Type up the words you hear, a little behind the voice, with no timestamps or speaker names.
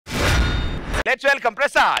Let's welcome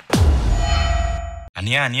Prasad.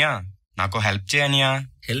 అనియా అనియా నాకు హెల్ప్ చేయనియా.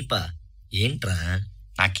 హెల్పా? ఏంట్రా?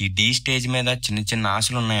 నాకు ఈ డీ స్టేజ్ మీద చిన్న చిన్న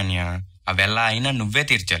ఆశలు ఉన్నాయనియా. అవెల్లా అయినా నువ్వే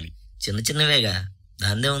తీర్చాలి. చిన్న చిన్నవేగా,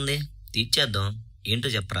 దాందే ఉంది, తీర్చేద్దాం.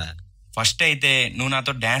 ఏంటో చెప్పరా. ఫస్ట్ అయితే నువ్వు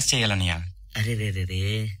నాతో డాన్స్ చేయాలనియా. అరే రే రే రే,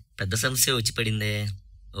 పెద్ద సమస్య వచ్చి పడిందే.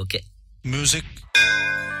 Okay, music.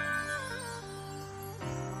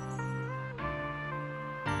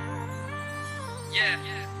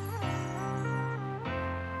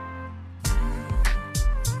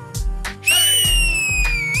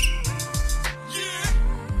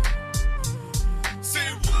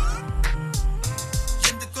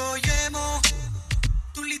 ఎందుకో ఏమో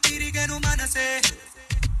తుళ్ళి తిరిగెను మనసే,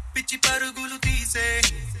 పిచ్చి పరుగులు తీసే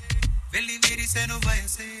వెళ్ళి విరిసెను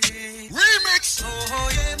వయసే. ఓహో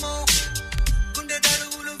ఏమో గుండె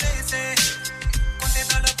దరువులు వేసే, కొండె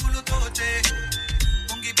తలపులు తోచే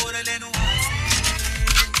పొంగి పొరలేను ఆసే.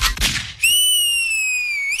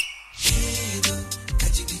 ఏదో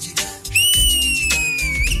గజిగిజిగా గజిగిజిగా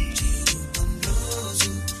కనిపించే రూపం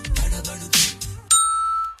రోజు తడబడుతూ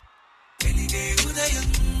వెలిగే ఉదయం.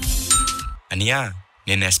 అనియా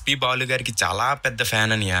నేను ఎస్పీ బాలు గారికి చాలా పెద్ద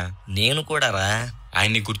ఫ్యాన్ అనియా. నేను కూడా రా.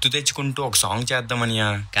 ఆయన్ని గుర్తు తెచ్చుకుంటూ ఒక సాంగ్ చేద్దామనియా.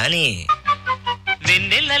 కానీ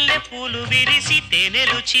వెన్నెలల్లె పూలు విరిసి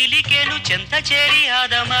తేనెలు చిలికెను, చెంత చేరి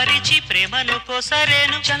ఆదమరిచి ప్రేమను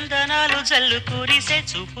కొసరేను, చందనాలు జల్లు కురిసే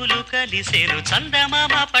చూపులు కలిసేను,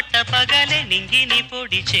 చందమామ పట్ట పగలే నింగిని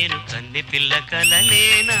పొడిచేను, కన్నె పిల్ల కలలే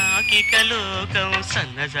నాకిక లోకం,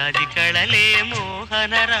 సన్నజాజి కళలే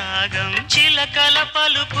మోహన రాగం, చిలకల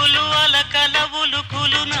పలుకులు అలకల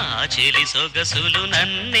ఉలుకులు, నా చెలి సొగసులు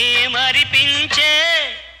నన్నే మరిపించే,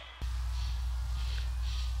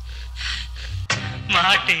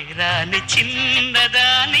 మాటే రాని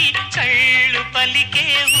చిన్నదాని కళ్ళు పలికే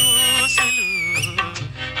ఊసులు,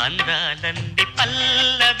 అందాలన్నీ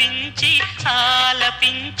పల్లవించి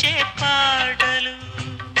ఆలపించే పాటలు.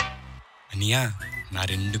 అనియా నా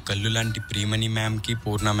 2 కళ్ళు లాంటి ప్రియమణి మ్యామ్కి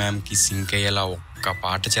పూర్ణ మ్యామ్కి సింక్ అయ్యేలా ఒక్క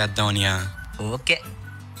పాట చేద్దాం అనియా. ఓకే.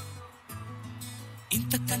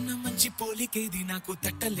 ఇంతకన్నా మంచి పోలికేది నాకు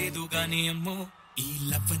తట్టలేదు గాని అమ్మో, ఈ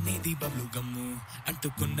లవ్ అనేది బబ్లు గమ్ము,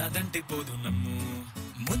 అంటుకున్నదంటే పోదు నమ్ము,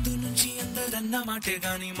 ముందు నుంచి అందరన్న మాటే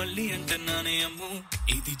గాని మళ్ళీ అంటున్నానే అమ్ము,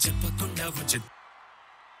 ఇది చెప్పకుండా వచ్చేమో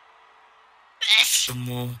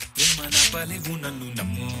ప్రేమ నా పలేవు నన్ను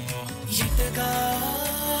నమ్ము,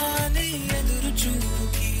 ఎటగానే ఎదురు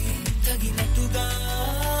చూకి తగినట్టుగా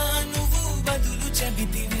నువ్వు బదులు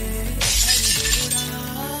చెబితివే,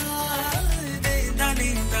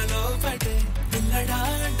 దానిలో పడే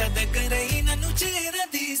పిల్లడాంట దగ్గరై నన్ను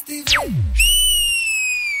చేరదీస్తివే,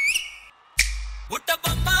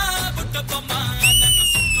 బుట్టబొమ్మ బుట్టబొమ్మ నన్ను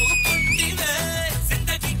సుట్టుకుంటివే,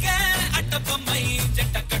 జిందగీకే అట్టబొమ్మై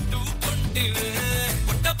జంట కట్టుకుంటివే,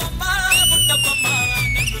 బుట్టబొమ్మ బుట్టబొమ్మ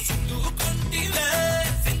నన్ను సుట్టుకుంటివే,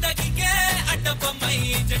 జిందగీకే అట్టబొమ్మై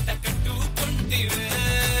జంట కట్టుకుంటివే.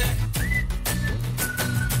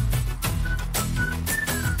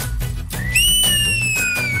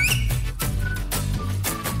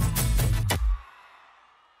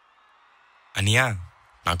 అనియా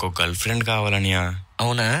నాకు గర్ల్ ఫ్రెండ్ కావాలనియా.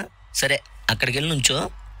 అవునా? సరే, అక్కడికి వెళ్ళి నుంచో,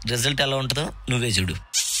 రిజల్ట్ ఎలా ఉంటుందో నువ్వే చూడు.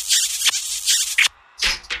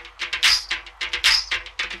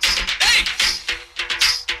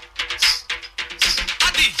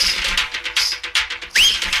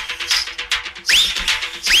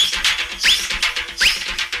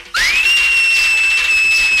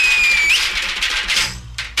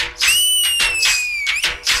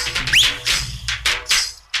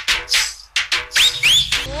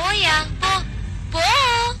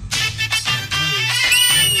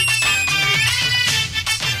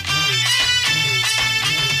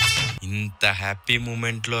 ఇంత హ్యాపీ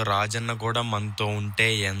మూమెంట్ లో రాజన్న కూడా మనతో ఉంటే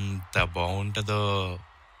ఎంత బాగుంటదో.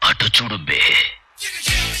 అటు చూడు బే.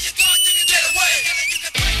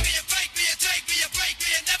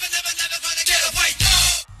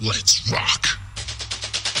 Let's rock.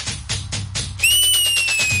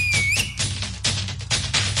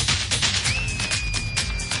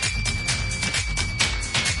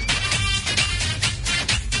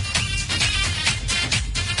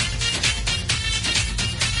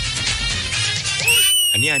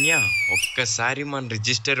 అనియా అనియా ఒక్కసారి మన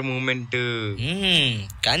రిజిస్టర్ మూమెంట్.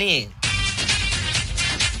 కానీ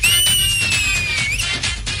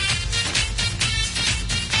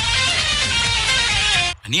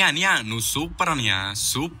అనియా అనియా నువ్వు సూపర్ అనియా,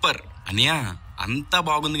 సూపర్ అనియా. అంతా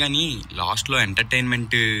బాగుంది కానీ లాస్ట్ లో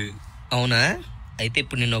ఎంటర్టైన్మెంట్. అవునా? అయితే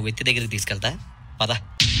ఇప్పుడు నిన్ను ఒక వ్యక్తి దగ్గరికి తీసుకెళ్తా, పద.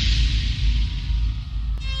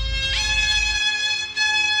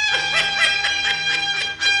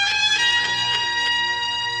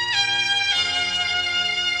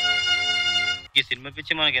 ఈ సినిమా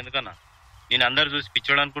పిచ్చి మనకి ఎందుకన్నా? నేను అందరు చూసి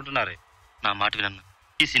పిచ్చోడు అనుకుంటున్నారే. నా మాట వినన్నా,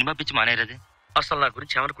 ఈ సినిమా పిచ్చి మానేరది. అసలు నా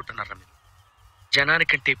గురించి ఏమనుకుంటున్నారా మీరు?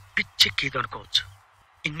 జనానికంటే పిచ్చెక్కిదు అనుకోవచ్చు.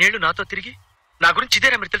 ఇన్నేళ్ళు నాతో తిరిగి నా గురించి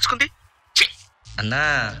ఇదేనా మీరు తెలుసుకుంది? అన్నా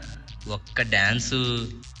ఒక్క డాన్సు.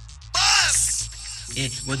 ఏ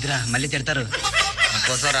వద్దురా, మళ్ళీ తిడతారు.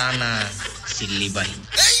 కోసం రా అన్న, సిల్లీ బాయ్.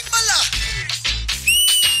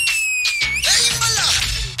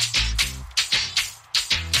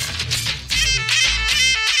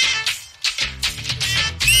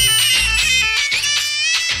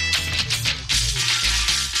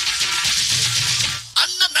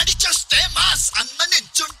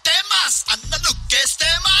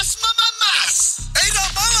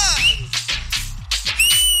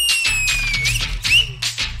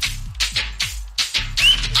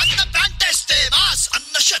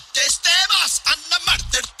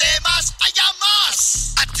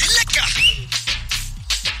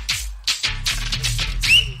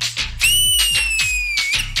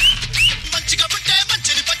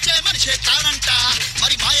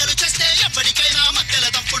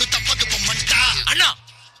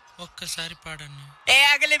 ఒక్కసారి పాడన్నా.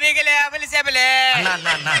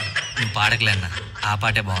 నువ్వు పాడకలే అన్న, ఆ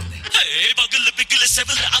పాటే బాగుంది.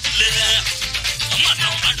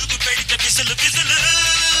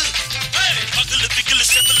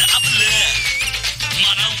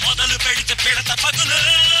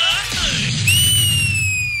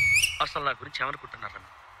 అసలు నా గురించి ఏమనుకుంటున్నారా?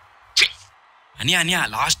 అనియా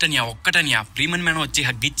లాస్ట్ అనియా ఒక్కటనియా, ప్రియమణి మేడం వచ్చి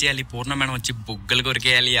హగ్గిచ్చేయాలి, పూర్ణ మేడం వచ్చి బుగ్గలు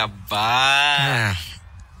కొరికేయాలి. అబ్బా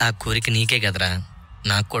ఆ కోరిక నీకే కదరా,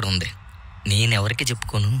 నాకు కూడా ఉంది. నేనెవరికి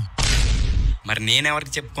చెప్పుకోను. మరి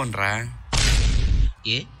నేనెవరికి చెప్పుకోనరా?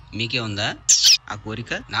 ఏ మీకే ఉందా ఆ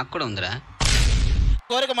కోరిక? నాకు కూడా ఉందిరా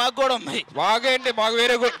కోరిక. మాకు కూడా ఉంది. మాకేంటి, మాకు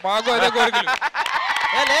వేరే కోరికలు.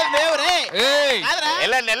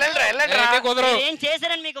 ఏం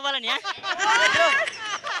చేశారని మీకు ఇవ్వాలని?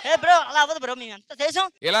 బ్రో అలా అవ్వదు బ్రో, మేము ఎంత చేసాం.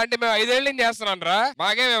 ఇలాంటి మేము 5 ఏళ్ళ నుంచి చేస్తున్నాను రా,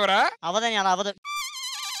 మాకేమేవరా అవ్వదని. అలా అవ్వదు.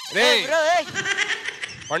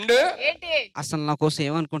 పండు అసలు నా కోసం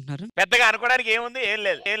ఏమనుకుంటున్నారు? పెద్దగా అనుకోవడానికి ఏముంది? ఏం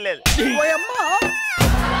లేదు.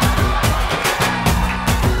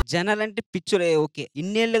 జనాలంటే పిచ్చులే. ఓకే,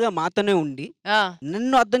 ఇన్నేళ్లుగా మాతోనే ఉండి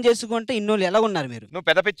నన్ను అర్థం చేసుకుంటే ఇన్నోళ్ళు ఎలా ఉన్నారు మీరు? నువ్వు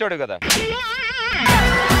పెద్ద పిచ్చోడు కదా.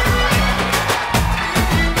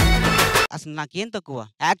 అసలు నాకేం తక్కువ?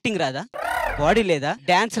 యాక్టింగ్ రాదా? బాడీ లేదా?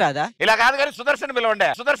 డాన్స్ రాదా? ఇలా కాదు కానీ సుదర్శన్ పిలవండే.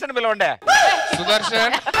 సుదర్శన్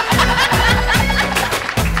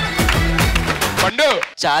పండు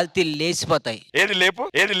చాల్తీ లేచిపోతాయి. ఏది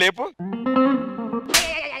లేపు.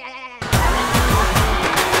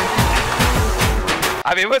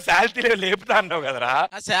 అవేమో శాల్తీలో లేపుతా అన్నావు కదరా.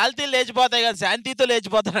 శాల్తీలు లేచిపోతాయి కదా, శాంతితో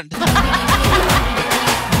లేచిపోతానంట.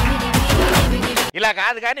 ఇలా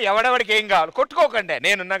కాదు కానీ ఎవడెవడికి ఏం కావాలి కొట్టుకోకండి,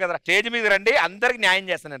 నేనున్నా కదా. స్టేజ్ మీద రండి, అందరికి న్యాయం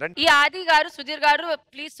చేస్తాను. రండి. ఈ ఆది గారు, సుధీర్ గారు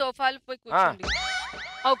ప్లీజ్ సోఫాలు పోయి కూర్చోండి.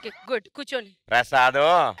 ఓకే గుడ్, కూర్చోండి. ప్రసాదం,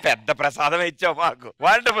 పెద్ద ప్రసాదం ఇచ్చావు మాకు.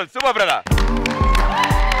 Wonderful, super brother.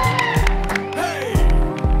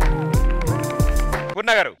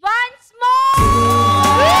 పూర్ణ గారు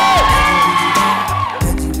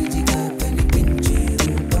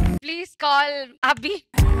ప్లీజ్ కాల్ అభి.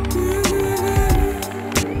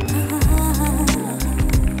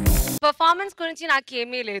 పర్ఫార్మెన్స్ గురించి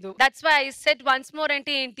నాకేమీ లేదు. That's why I said once more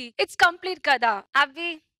అంటే ఏంటి, ఇట్స్ కంప్లీట్ కదా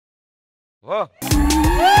అభి. ఓ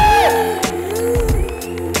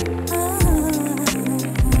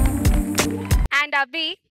అండ్ అభి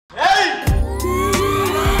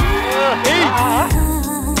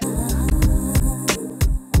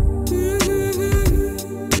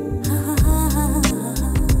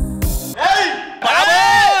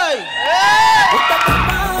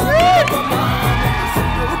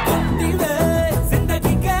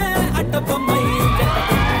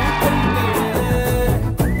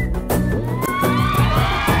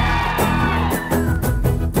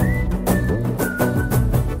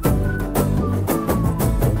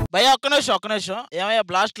భయ ఒక్క నిమిషం. ఏమయ్యా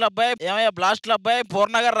బ్లాస్ట్ల అబ్బాయి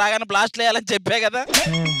పూర్ణ గారు రాగానే బ్లాస్ట్ వేయాలని చెప్పే కదా.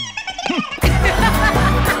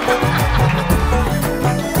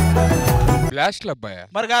 బ్లాస్ట్ల అబ్బాయా?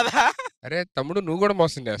 మరి కాదా? అరే తమ్ముడు, నువ్వు కూడా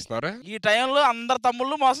మోసం చేస్తున్నారా? ఈ టైంలో అందరు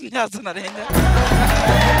తమ్ముళ్ళు మోసం చేస్తున్నారు. ఏం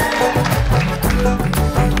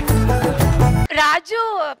రాజు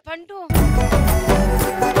పండు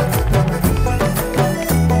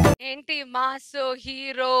ఏంటి మాస్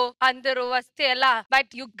హీరో అందరూ వస్తే ఎలా?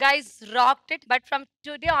 But you guys rocked it. But from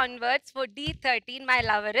today onwards for D13 my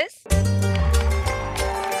lover is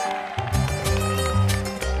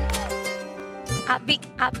అభి.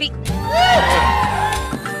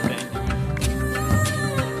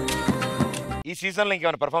 ఈ సీజన్ లో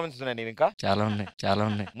ఇంకేమైనా పర్ఫార్మెన్స్ ఉన్నాయి నీవు ఇంకా? చాలా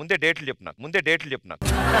ఉన్నాయి. ముందే డేట్లు చెప్పు నాకు.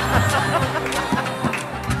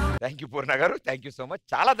 థ్యాంక్ యూ పూర్ణ గారు, థ్యాంక్ యూ సో మచ్,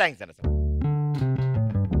 చాలా థ్యాంక్స్ అండి.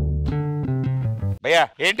 భయ్యా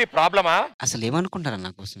ఏంటి ప్రాబ్లమా? అసలు ఏమనుకుంటారా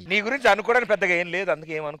నా కోసం? నీ గురించి అనుకోవడానికి పెద్దగా ఏం లేదు,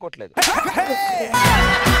 అందుకే ఏం అనుకోవట్లేదు.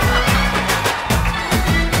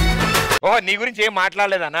 ఓ నీ గురించి ఏం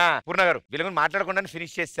మాట్లాడలేదనా పూర్ణ గారు? వీళ్ళ గురించి మాట్లాడకుండా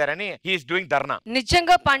ఫినిష్ చేస్తారని హీఈస్ డూయింగ్ ధర్నా.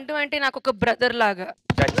 నిజంగా పండు అంటే నాకు ఒక బ్రదర్ లాగా.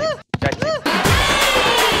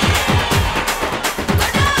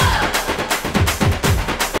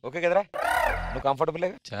 ఓకే కదరా, నువ్వు కంఫర్టబుల్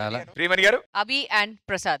చాలా. ప్రియమణి గారు. అభి అండ్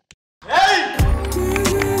ప్రసాద్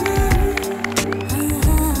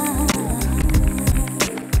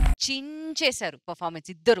చించేశారు పర్ఫార్మెన్స్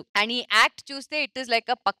ఇద్దరు. అండ్ ఈ యాక్ట్ చూస్తే ఇట్ ఈస్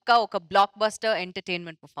లైక్ పక్కా ఒక బ్లాక్ బస్టర్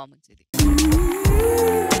ఎంటర్టైన్మెంట్ పర్ఫార్మెన్స్ ఇది.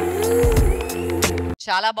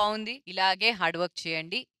 చాలా బాగుంది, ఇలాగే హార్డ్ వర్క్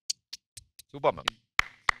చేయండి. Super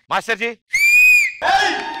master G.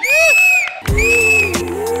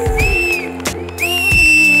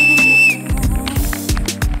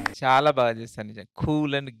 చాలా బాగా చేశారు నిజంగా.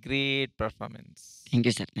 Cool and great performance. Thank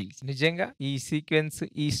you sir, thank you. నిజంగా ఈ సీక్వెన్స్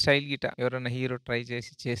ఈ స్టైల్ గిట ఎవరైనా హీరో ట్రై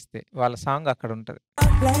చేస్తే వాళ్ళ సాంగ్ అక్కడ ఉంటది.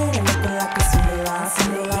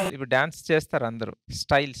 ఇప్పుడు డాన్స్ చేస్తారు అందరూ.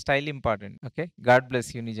 Style important. Okay, God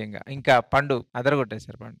bless you. నిజంగా ఇంకా పండు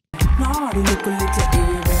అదరగొట్టేశారు. పండు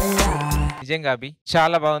నిజంగా అభి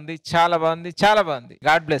చాలా బాగుంది.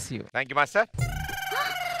 God bless you. Thank you master.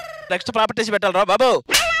 Next properties పెట్టాలరా బాబు.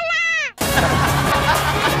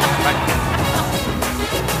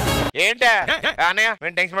 ఏంటా అన్నయ్య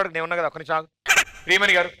నేను టెన్షన్ పడకు, నేను ఉన్నా కదా, ఒక్క నిమిషం ఆగు.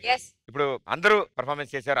 ప్రియమణి గారు, ఇప్పుడు అందరూ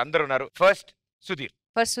పర్ఫార్మెన్స్ చేశారు, అందరూ ఉన్నారు. First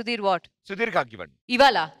Sudheer what? సుధీర్ కాకి ఇవ్వండి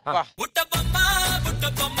ఇవాళ.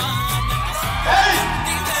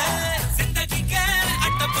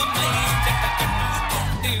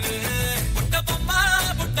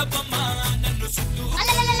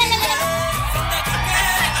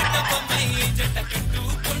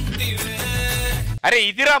 అరే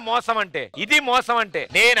ఇదిరా మోసం అంటే, ఇది మోసం అంటే.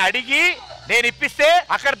 నేను అడిగి నేను ఇప్పిస్తే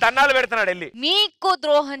అక్కడ దండాలు పెడుతున్నాడు వెళ్ళి. మీకు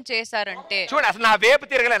ద్రోహం చేశారంటే చూడు, అసలు నా వేపు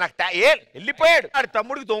తిరగలే, నాకు వెళ్ళిపోయాడు. ఆడి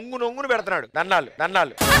తమ్ముడికి నొంగును పెడుతున్నాడు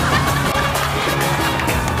దండాలు.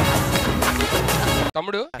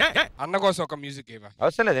 తమ్ముడు అన్న కోసం ఒక మ్యూజిక్ ఇవ్వ.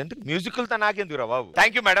 అవసరం లేదు, ఎందుకు మ్యూజిక్లతో నాకెందుకురా బాబు.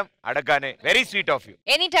 థ్యాంక్ యూ మేడం, అడగగానే very sweet of you.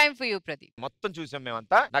 Any time for you Pradeep. మొత్తం చూసాం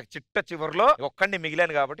మేమంతా. నాకు చిట్ట చివరిలో ఒక్కడిని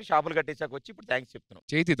మిగిలాను కాబట్టి షాపులు కట్టేసాక వచ్చి ఇప్పుడు థ్యాంక్స్ చెప్తున్నాం.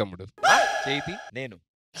 చేతి తమ్ముడు, చేతి నేను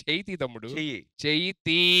చేతి తమ్ముడు,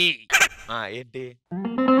 చేతి ఏంటి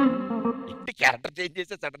ఇంటి క్యారెక్టర్ చేంజ్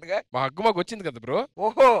చేసే సడన్ గా? మా హగ్గు మాకు వచ్చింది కదా బ్రో.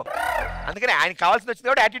 ఓహో, అందుకని ఆయన కావాల్సి వచ్చింది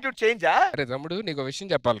కాబట్టి యాటిట్యూడ్ చేంజా? అరే తమ్ముడు నీకు విషయం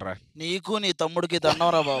చెప్పాలరా. నీకు నీ తమ్ముడికి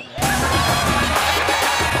దండం రా బాబు.